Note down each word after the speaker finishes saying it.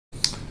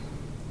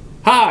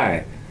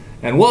Hi,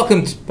 and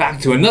welcome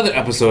back to another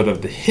episode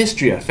of the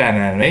History of Fan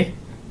Anime.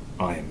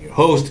 I am your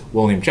host,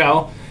 William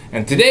Chow,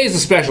 and today is a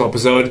special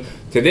episode.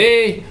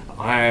 Today,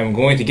 I am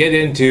going to get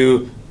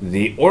into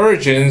the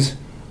origins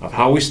of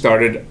how we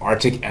started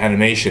Arctic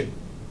animation.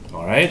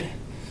 Alright?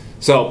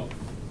 So,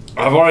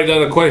 I've already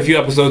done quite a few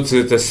episodes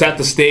to set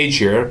the stage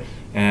here,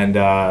 and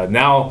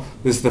now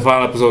this is the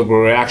final episode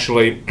where we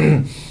actually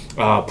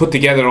put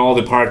together all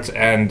the parts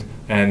and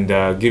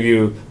give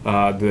you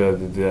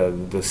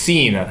the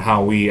scene on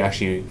how we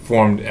actually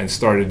formed and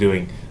started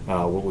doing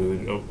what we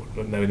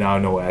would now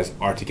know as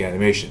Arctic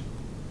animation.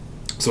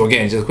 So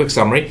again, just a quick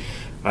summary.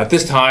 At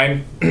this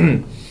time,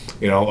 the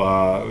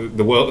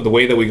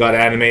way that we got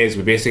anime is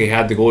we basically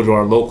had to go to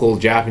our local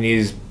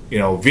Japanese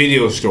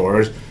video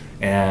stores,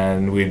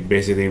 and we'd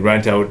basically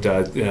rent out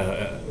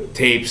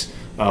tapes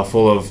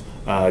full of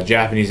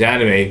Japanese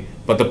anime.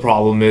 But the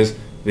problem is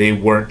they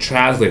weren't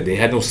translated. They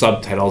had no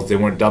subtitles. They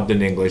weren't dubbed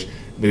in English.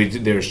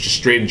 They were just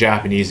straight in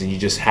Japanese, and you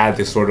just had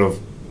to sort of,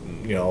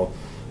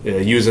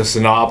 use a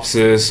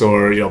synopsis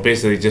or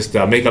basically just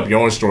make up your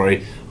own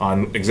story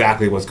on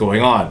exactly what's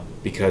going on,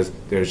 because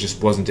there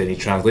just wasn't any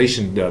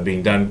translation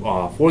being done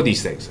for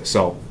these things.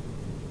 So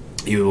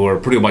you were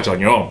pretty much on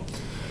your own.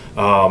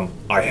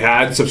 I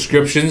had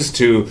subscriptions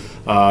to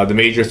the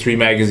major three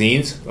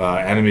magazines: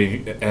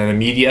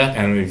 Animedia,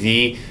 Anime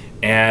V,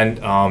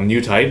 and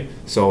New Type.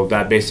 So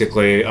that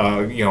basically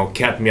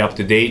kept me up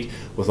to date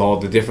with all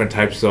the different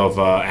types of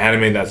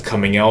anime that's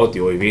coming out. The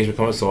OAVs were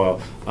coming,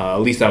 so at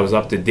least I was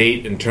up to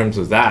date in terms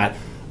of that.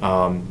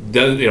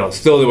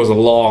 Still there was a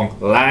long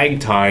lag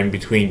time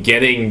between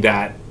getting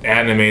that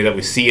anime that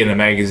we see in a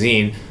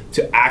magazine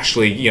to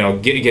actually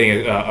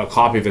getting a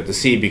copy of it to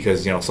see,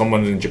 because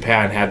someone in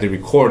Japan had to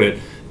record it,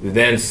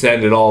 then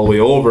send it all the way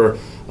over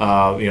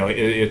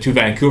to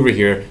Vancouver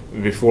here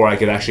before I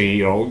could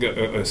actually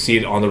see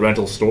it on the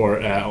rental store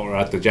or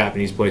at the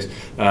Japanese place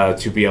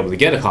to be able to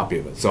get a copy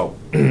of it. So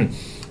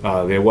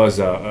there was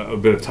a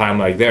bit of time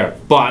lag there,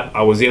 but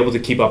I was able to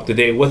keep up to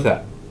date with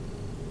that.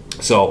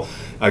 So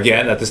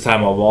again, at this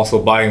time I'm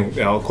also buying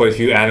quite a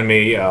few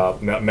anime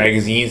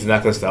magazines and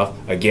that kind of stuff.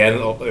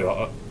 Again,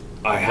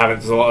 I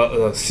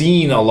haven't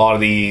seen a lot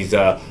of these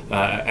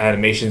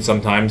animations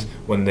sometimes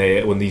when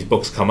these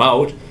books come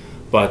out,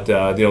 but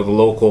the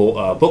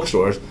local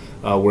bookstores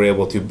were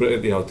able to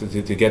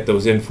to get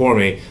those in for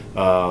me.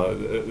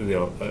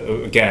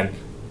 Again,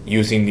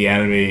 using the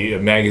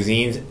anime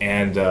magazines,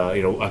 and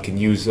I can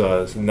use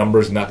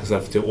numbers and that kind of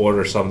stuff to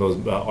order some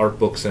of those art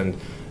books and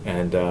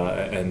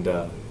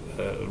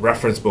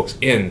reference books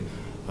in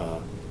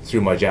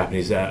through my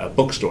Japanese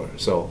bookstore.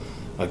 So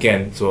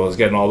again, I was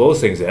getting all those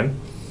things in.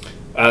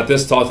 At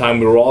this time,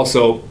 we were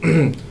also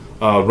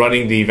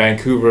running the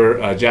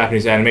Vancouver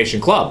Japanese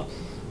Animation Club,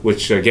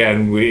 which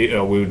again we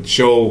would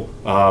show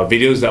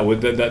videos that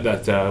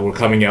were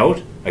coming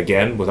out,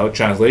 again without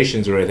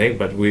translations or anything,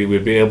 but we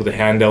would be able to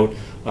hand out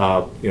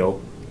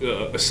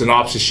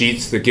synopsis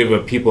sheets to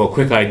give people a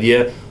quick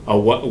idea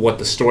of what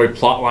the story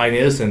plot line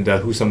is, and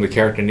who some of the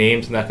character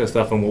names and that kind of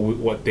stuff,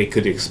 and what they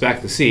could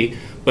expect to see.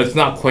 But it's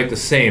not quite the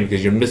same,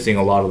 because you're missing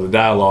a lot of the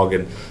dialogue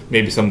and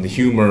maybe some of the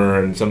humor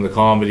and some of the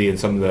comedy and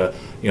some of the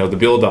the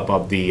build up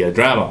of the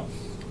drama,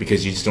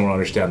 because you just don't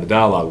understand the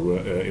dialogue.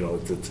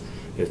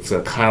 It's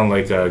kind of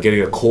like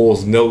getting a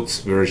Cole's Notes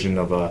version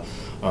of a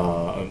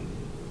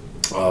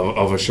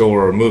show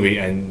or a movie,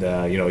 and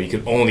you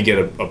can only get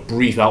a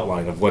brief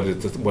outline of what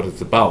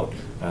it's about,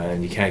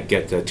 and you can't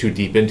get too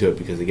deep into it,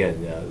 because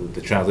again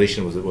the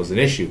translation was an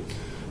issue.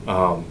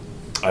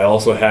 I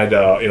also had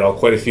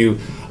quite a few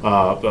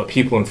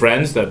people and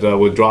friends that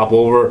would drop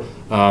over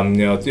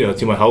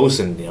to my house,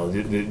 and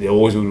they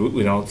always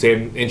would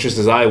same interest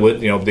as I would.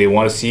 They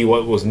want to see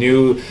what was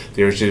new.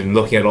 They're interested in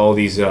looking at all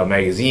these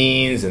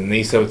magazines and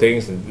these type of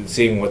things and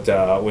seeing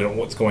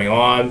what's going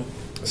on.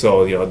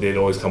 So they'd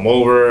always come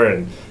over,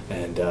 and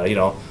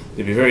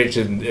they'd be very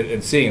interested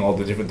in seeing all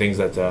the different things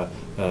that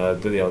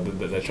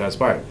that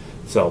transpired.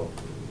 So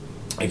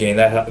again,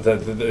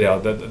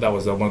 that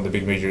was one of the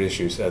big major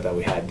issues that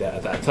we had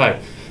at that time.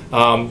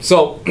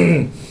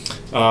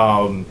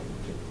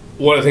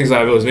 One of the things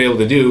I was able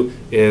to do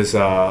is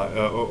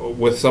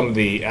with some of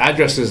the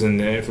addresses and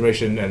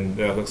information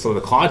and some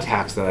of the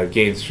contacts that I've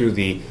gained through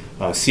the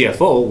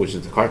CFO, which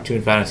is the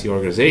Cartoon Fantasy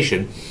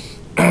Organization.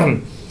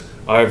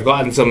 I've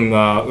gotten some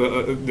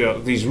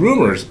these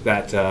rumors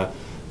that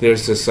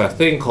there's this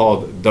thing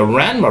called the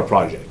Ranma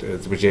Project,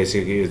 which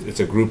basically it's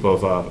a group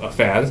of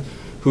fans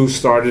who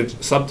started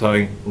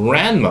subtitling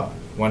Ranma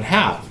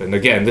 1/2. And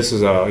again, this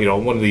is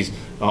one of these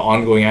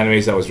ongoing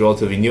animes that was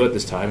relatively new at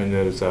this time, and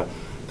there's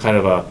kind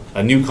of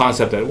a new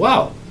concept that,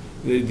 wow,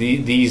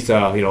 these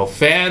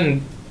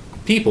fan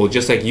people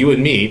just like you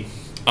and me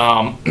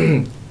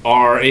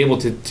are able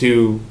to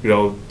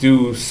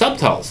do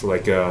subtitles,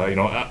 like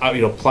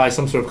apply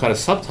some sort of kind of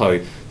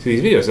subtitling to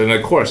these videos. And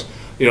of course,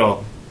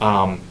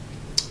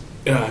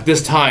 at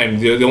this time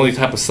the only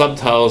type of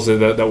subtitles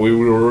that we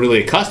were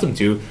really accustomed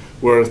to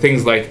were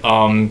things like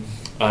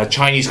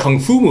Chinese kung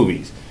fu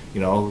movies. You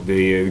know,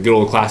 the good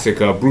old classic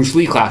Bruce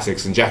Lee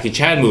classics and Jackie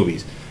Chan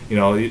movies.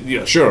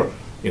 Sure,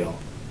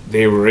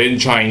 they were in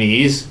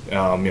Chinese.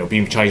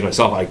 Being Chinese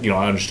myself, I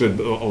understood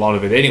a lot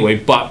of it anyway.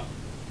 But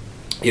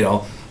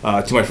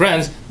to my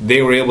friends,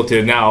 they were able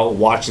to now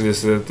watch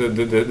this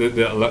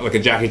like a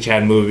Jackie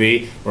Chan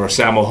movie or a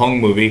Sammo Hung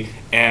movie,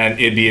 and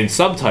it'd be in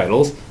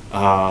subtitles.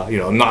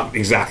 Not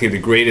exactly the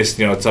greatest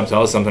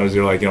subtitles. Sometimes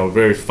they're like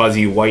very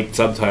fuzzy white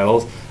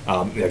subtitles.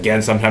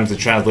 Again, sometimes the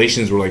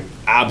translations were like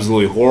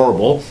absolutely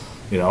horrible.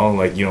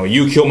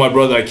 You kill my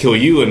brother, I kill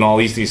you, and all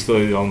these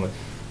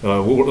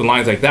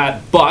lines like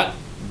that. But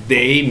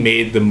they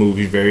made the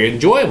movie very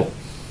enjoyable.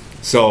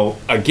 So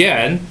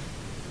again,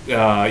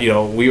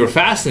 we were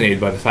fascinated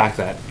by the fact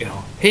that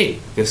hey,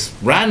 this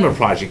Ranma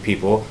project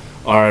people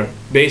are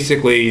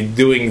basically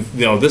doing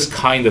this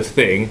kind of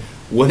thing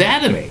with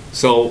anime.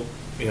 So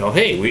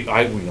hey, we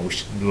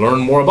should learn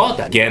more about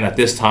that. Again, at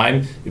this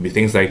time, it'd be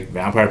things like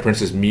Vampire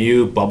Princess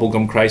Mew,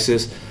 Bubblegum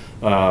Crisis,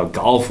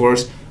 Gal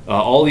Force.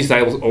 All these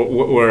titles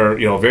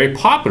were very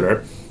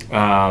popular,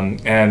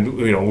 and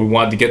we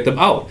wanted to get them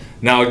out.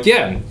 Now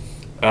again,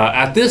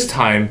 at this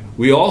time,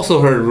 we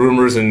also heard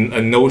rumors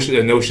and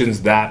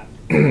notions that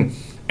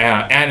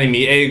Anime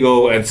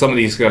Ego and some of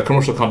these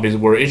commercial companies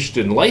were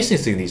interested in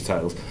licensing these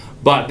titles,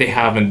 but they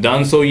haven't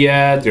done so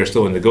yet. They're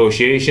still in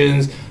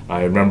negotiations.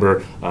 I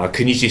remember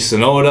Kenichi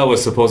Sonoda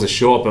was supposed to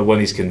show up at one of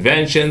these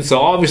conventions. So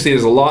obviously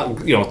there's a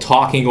lot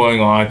talking going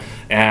on,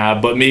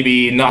 but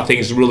maybe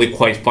nothing's really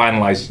quite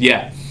finalized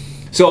yet.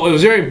 So it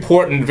was very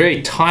important,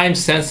 very time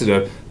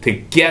sensitive to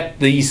get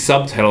these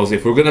subtitles.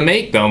 If we're going to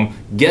make them,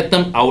 get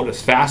them out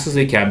as fast as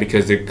they can,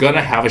 because they're going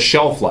to have a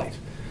shelf life.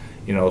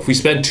 If we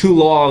spend too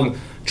long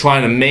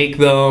trying to make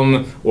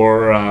them,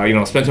 or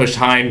spend too much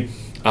time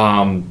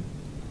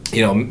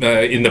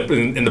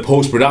in the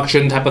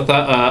post-production type of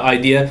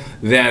idea,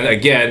 then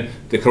again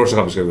the commercial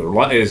company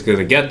is going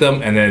to get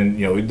them, and then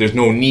there's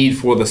no need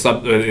for the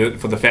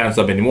for the fan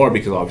sub anymore,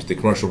 because obviously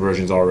the commercial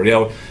version is already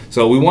out.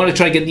 So we want to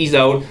try to get these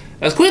out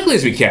as quickly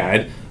as we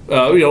can,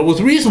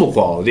 with reasonable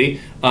quality.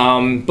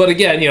 But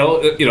again,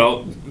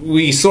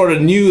 we sort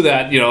of knew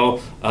that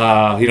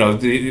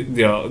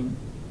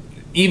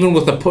even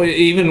with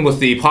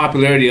the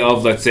popularity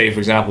of, let's say, for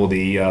example,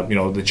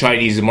 the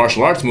Chinese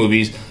martial arts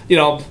movies,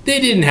 they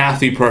didn't have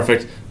to be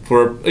perfect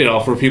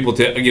for people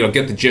to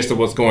get the gist of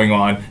what's going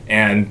on,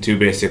 and to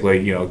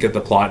basically get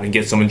the plot and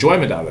get some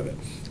enjoyment out of it.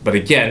 But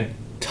again,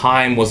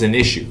 time was an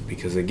issue,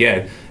 because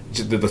again,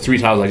 the three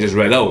titles I just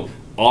read out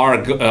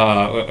are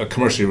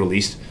commercially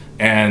released,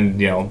 and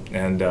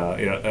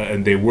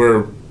they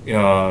were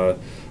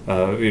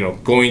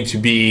going to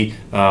be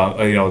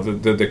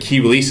the key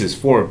releases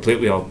for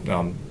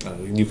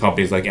new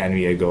companies like Anime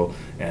Ego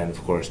and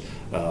of course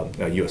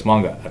US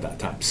Manga at that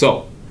time.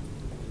 So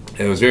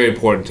it was very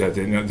important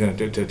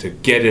to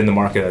get in the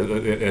market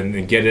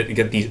and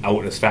get these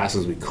out as fast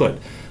as we could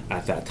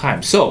at that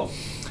time. So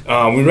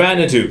we ran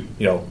into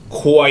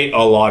quite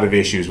a lot of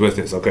issues with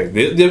this. Okay,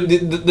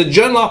 the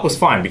Genlock was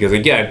fine, because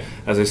again,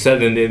 as I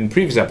said in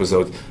previous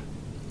episodes,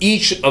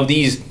 each of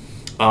these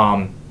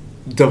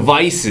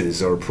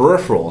devices or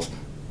peripherals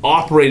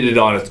operated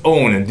on its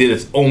own and did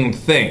its own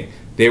thing.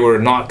 They were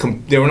not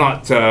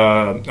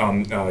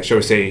shall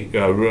we say,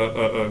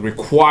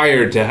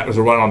 required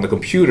to run on the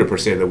computer per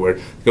se. The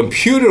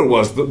computer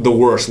was the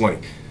worst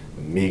link.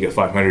 Amiga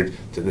 500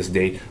 to this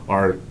date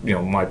are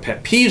my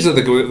pet peeves of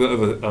the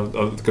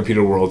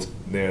computer world.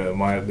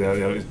 My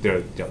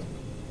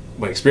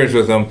experience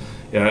with them,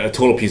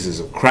 total pieces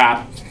of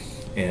crap,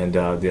 and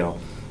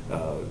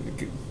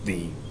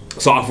the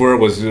software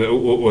was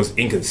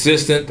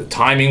inconsistent. The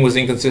timing was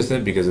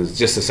inconsistent, because it's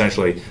just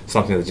essentially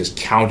something that just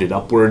counted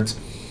upwards.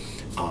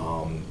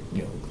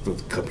 The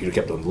computer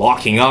kept on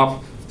locking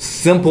up.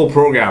 Simple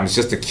programs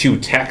just to queue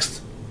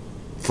text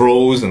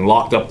froze and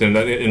locked up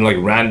in like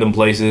random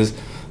places.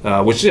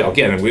 Which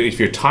again, if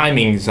you're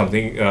timing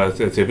something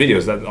to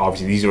videos, that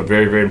obviously these are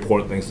very, very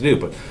important things to do.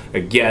 But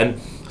again,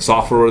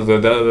 software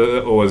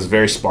was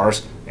very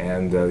sparse,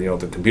 and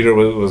the computer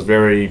was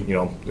very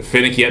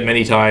finicky at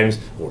many times,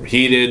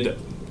 overheated.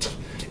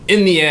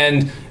 In the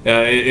end,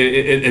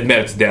 it met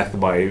its death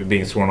by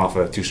being thrown off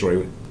a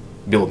two-story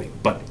building.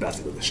 But that's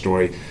another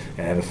story.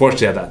 And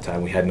unfortunately, at that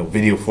time, we had no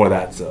video for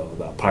that, so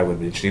that probably would have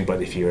been interesting.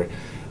 But if you're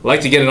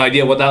like to get an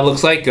idea of what that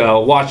looks like,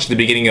 watch the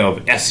beginning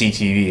of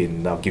SCTV,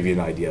 and that'll give you an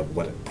idea of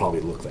what it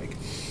probably looked like.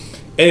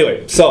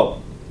 Anyway,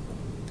 so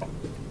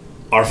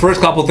our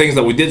first couple things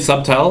that we did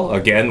subtitle,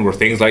 again, were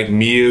things like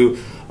Mew,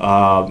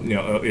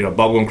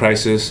 Bubblegum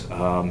Crisis.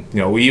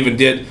 We even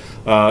did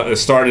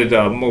started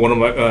one of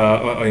my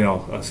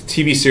a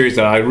TV series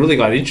that I really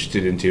got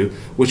interested into,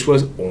 which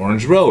was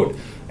Orange Road.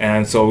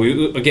 And so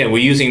we're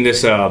using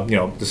this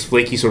this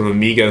flaky sort of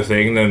Amiga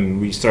thing. Then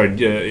we started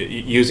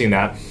using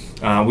that.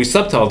 We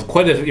subtitled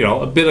quite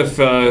a bit of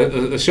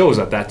shows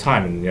at that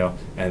time,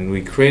 and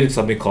we created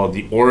something called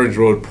the Orange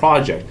Road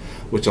Project,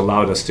 which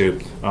allowed us to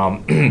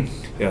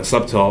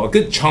subtitle a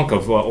good chunk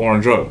of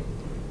Orange Road.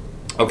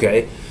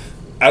 Okay,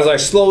 as I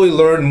slowly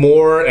learned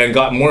more and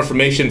got more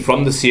information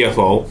from the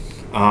CFO,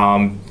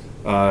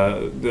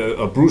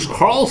 Bruce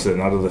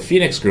Carlson out of the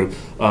Phoenix group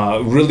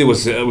really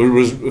was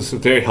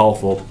very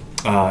helpful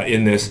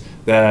in this.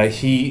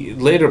 He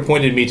later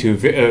pointed me to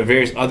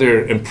various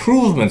other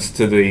improvements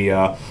to the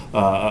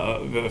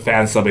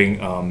fan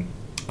subbing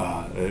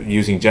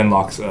using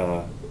Genlock's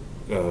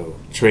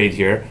trade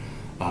here.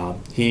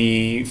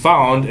 He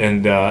found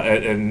and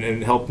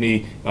helped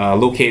me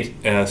locate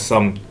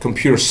some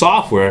computer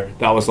software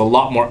that was a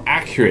lot more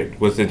accurate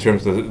in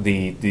terms of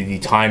the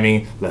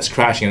timing, less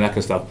crashing, and that kind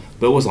of stuff.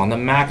 But it was on the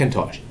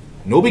Macintosh.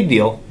 No big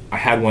deal. I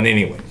had one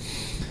anyway.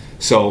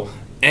 So,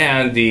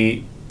 and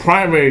the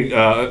primary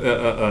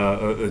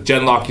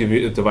Genlock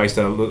device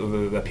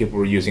that people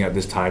were using at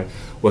this time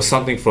was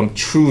something from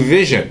True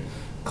Vision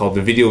called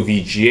the Video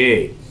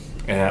VGA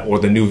or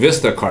the New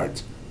Vista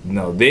cards.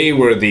 No, they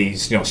were the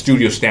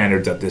studio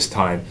standards at this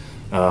time.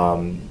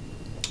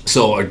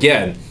 So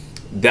again,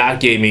 that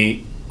gave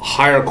me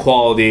higher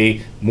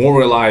quality, more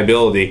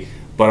reliability.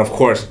 But of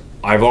course,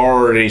 I've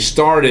already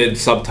started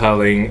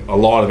subtitling a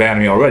lot of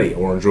anime already.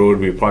 Orange Road,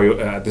 we probably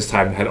at this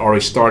time had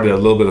already started a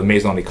little bit of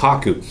Maison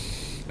Ikkaku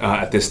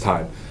at this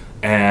time,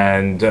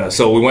 and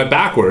so we went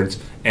backwards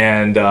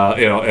and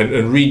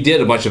and redid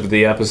a bunch of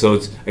the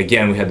episodes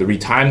again. We had to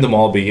retime them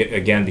all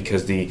again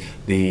because the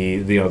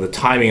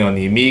timing on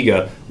the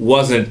Amiga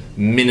wasn't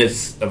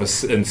minutes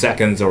and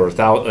seconds or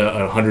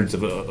hundreds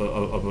of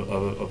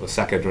a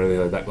second or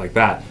anything like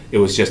that. It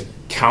was just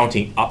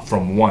counting up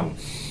from one.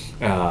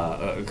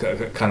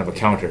 Kind of a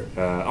counter.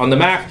 On the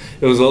Mac,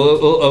 it was a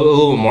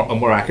little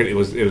more accurate. It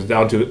was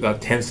down to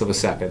tenths of a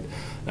second,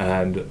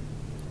 and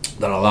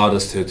that allowed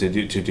us to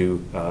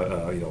do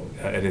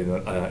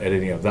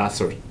editing of that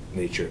sort of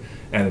nature,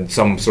 and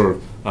some sort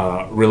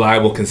of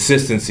reliable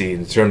consistency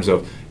in terms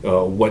of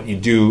what you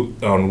do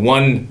on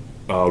one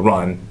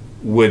run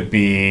would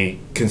be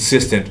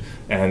consistent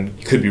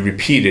and could be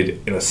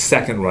repeated in a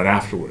second run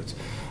afterwards.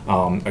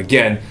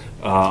 Again,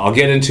 I'll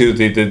get into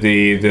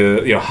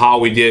the how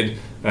we did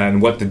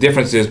and what the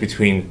difference is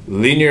between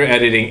linear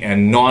editing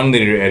and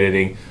non-linear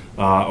editing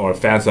or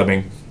fan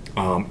subbing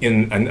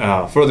in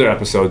a further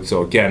episode.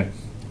 So again,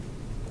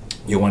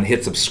 you want to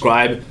hit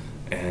subscribe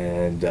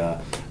and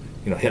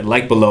hit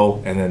like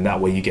below, and then that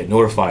way you get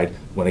notified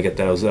when I get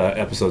those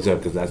episodes up,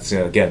 because that's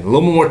again a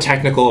little more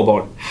technical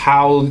about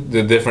how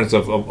the difference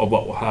of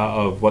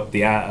what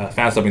the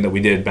fan subbing that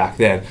we did back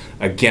then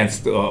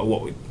against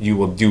what you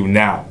will do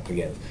now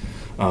again.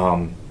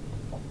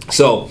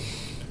 So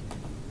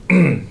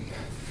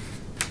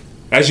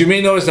as you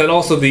may notice, that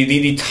also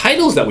the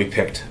titles that we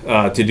picked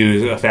to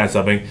do fan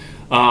subbing,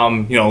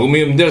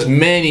 there's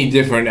many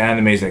different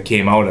animes that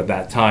came out at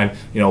that time.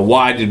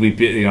 Why did we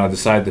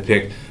decide to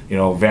pick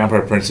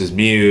Vampire Princess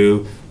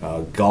Mew,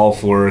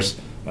 Golf Force,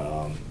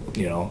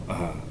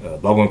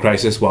 Bubblegum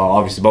Crisis? Well,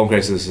 obviously Bubblegum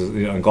Crisis is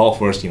in Golf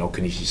Force,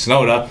 Kenichi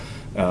Sonoda,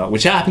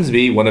 which happens to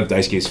be one of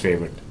Daisuke's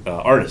favorite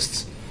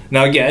artists.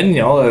 Now again,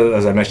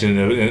 as I mentioned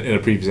in a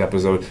previous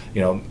episode,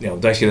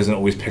 Daisuke doesn't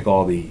always pick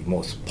all the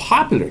most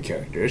popular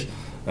characters.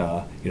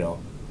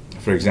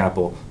 For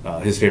example,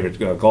 his favorite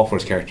Golf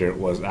Force character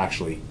was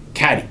actually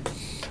Caddy,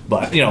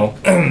 but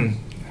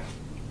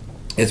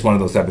it's one of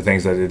those type of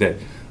things that he did.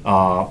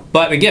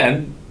 But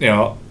again,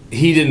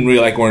 he didn't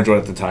really like Orange Road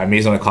at the time.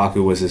 Maison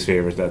Ikkaku was his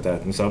favorite at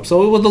that and stuff.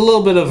 So it was a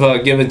little bit of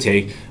a give and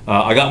take.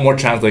 I got more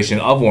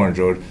translation of Orange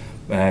Road,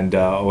 and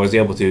I was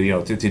able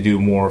to to do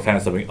more fan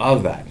subbing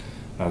of that.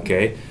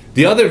 Okay.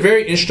 The other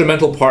very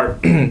instrumental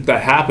part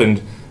that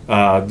happened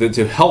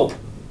to help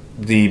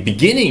the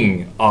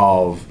beginning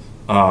of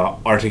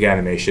Arctic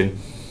animation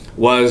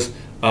was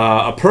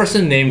a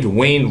person named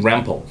Wayne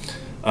Rempel.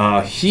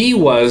 He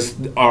was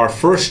our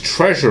first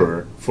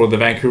treasurer for the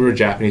Vancouver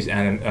Japanese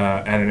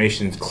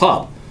Animation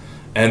Club,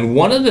 and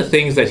one of the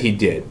things that he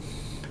did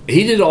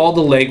all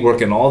the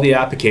legwork and all the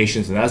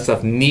applications and that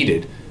stuff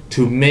needed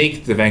to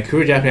make the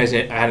Vancouver Japanese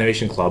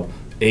Animation Club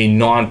a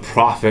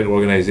non-profit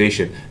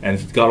organization,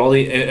 and got all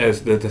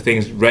the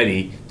things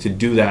ready to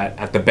do that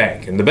at the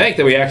bank. And the bank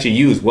that we actually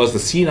used was the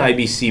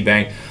CNIBC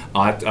Bank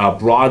at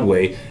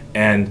Broadway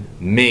and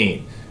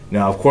Main.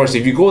 Now, of course,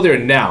 if you go there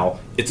now,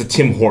 it's a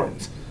Tim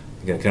Hortons.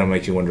 Again, it kind of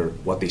makes you wonder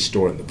what they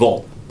store in the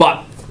vault,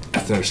 but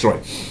that's another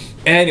story.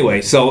 Anyway,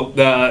 so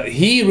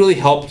he really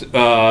helped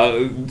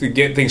to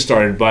get things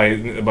started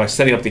by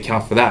setting up the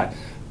account for that.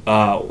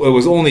 It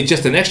was only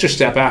just an extra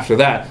step after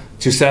that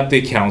to set up the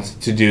accounts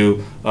to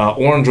do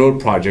Orange Road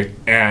Project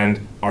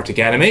and Arctic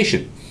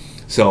Animation.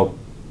 So,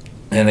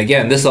 and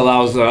again, this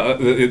allows,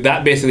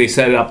 that basically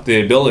set up the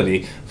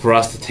ability for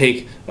us to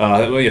take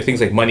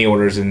things like money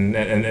orders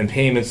and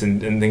payments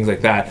and things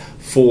like that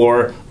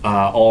for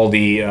all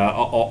the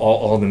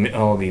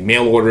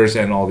mail orders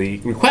and all the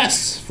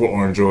requests for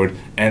Orange Road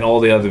and all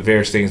the other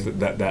various things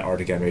that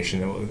Arctic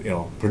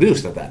Animation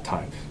produced at that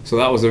time. So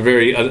that was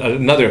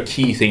another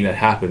key thing that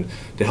happened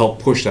to help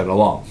push that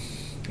along.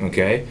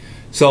 Okay,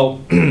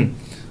 so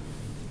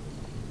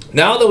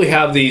now that we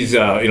have these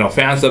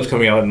Fansubs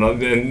coming out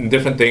and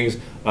different things,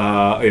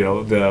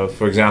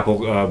 for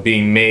example,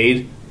 being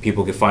made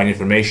people can find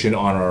information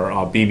on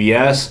our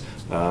BBS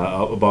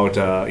about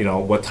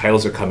what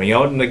titles are coming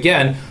out. And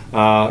again,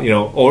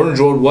 Orange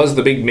Road was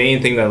the big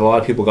main thing that a lot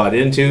of people got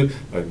into.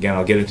 Again,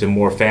 I'll get into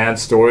more fan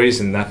stories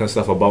and that kind of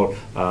stuff about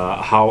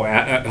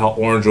how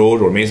Orange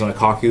Road or Maison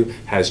Kaku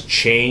has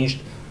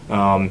changed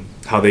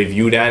how they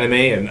viewed anime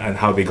and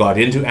how they got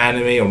into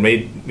anime or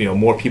made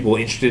more people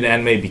interested in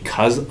anime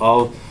because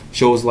of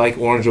shows like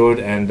Orange Road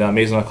and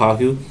Maison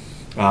Kaku.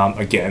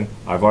 Again,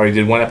 I've already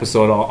did one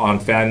episode on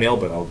fan mail,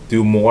 but I'll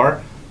do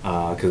more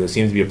because it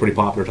seems to be a pretty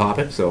popular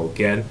topic. So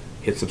again,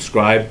 hit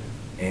subscribe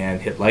and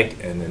hit like,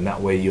 and then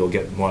that way you'll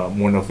get more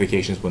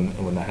notifications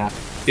when that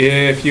happens.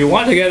 If you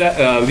want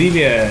to leave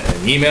me an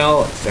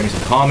email, send me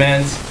some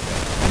comments,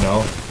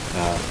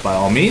 by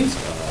all means,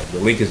 the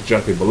link is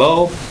directly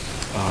below.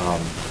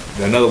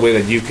 Another way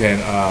that you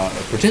can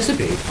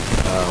participate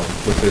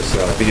with this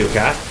video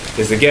cast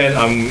is, again,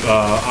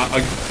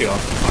 I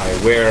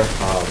wear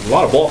a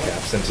lot of ball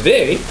caps, and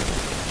today,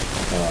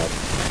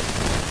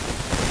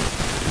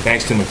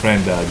 thanks to my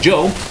friend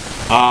Joe,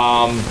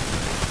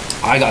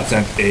 I got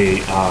sent a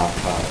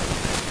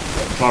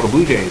Toronto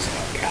Blue Jays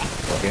cap,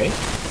 okay?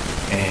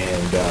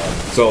 And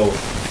so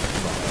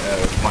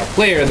my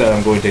player that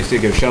I'm going to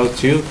give a shout out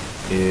to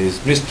is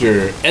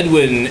Mr.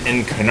 Edwin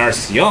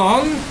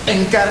Encarnacion.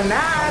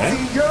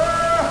 Encarnacion!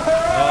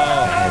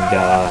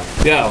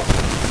 And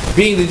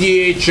being the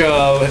DH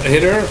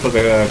hitter for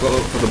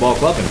the ball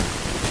club, and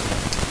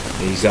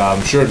he's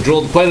I'm sure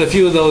drilled quite a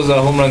few of those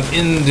home runs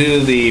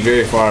into the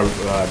very far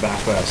back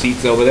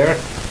seats over there.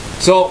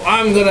 So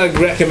I'm gonna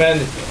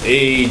recommend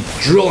a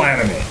drill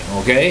anime.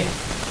 Okay,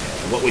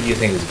 what would you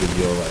think is a good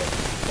drill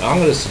anime? I'm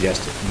gonna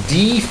suggest it.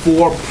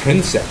 D4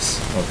 Princess.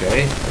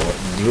 Okay, or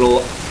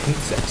Drill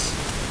Princess.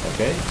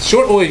 Okay,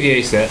 short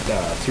OVA set,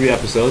 3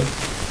 episodes,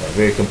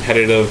 very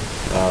competitive,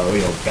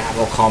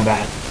 battle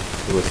combat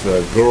with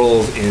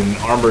girls in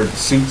armored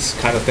suits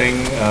kind of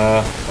thing,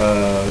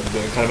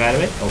 kind of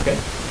anime. Okay,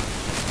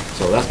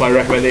 so that's my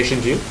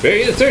recommendation to you.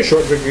 It's very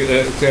short,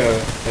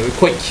 it's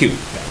quite cute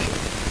actually.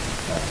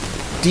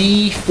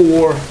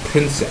 D4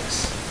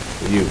 Princess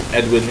for you,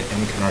 Edwin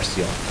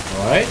Encarnacion.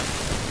 All right.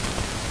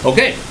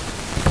 Okay.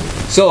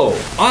 So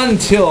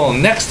until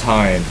next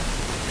time,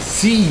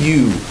 see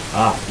you.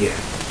 Yeah.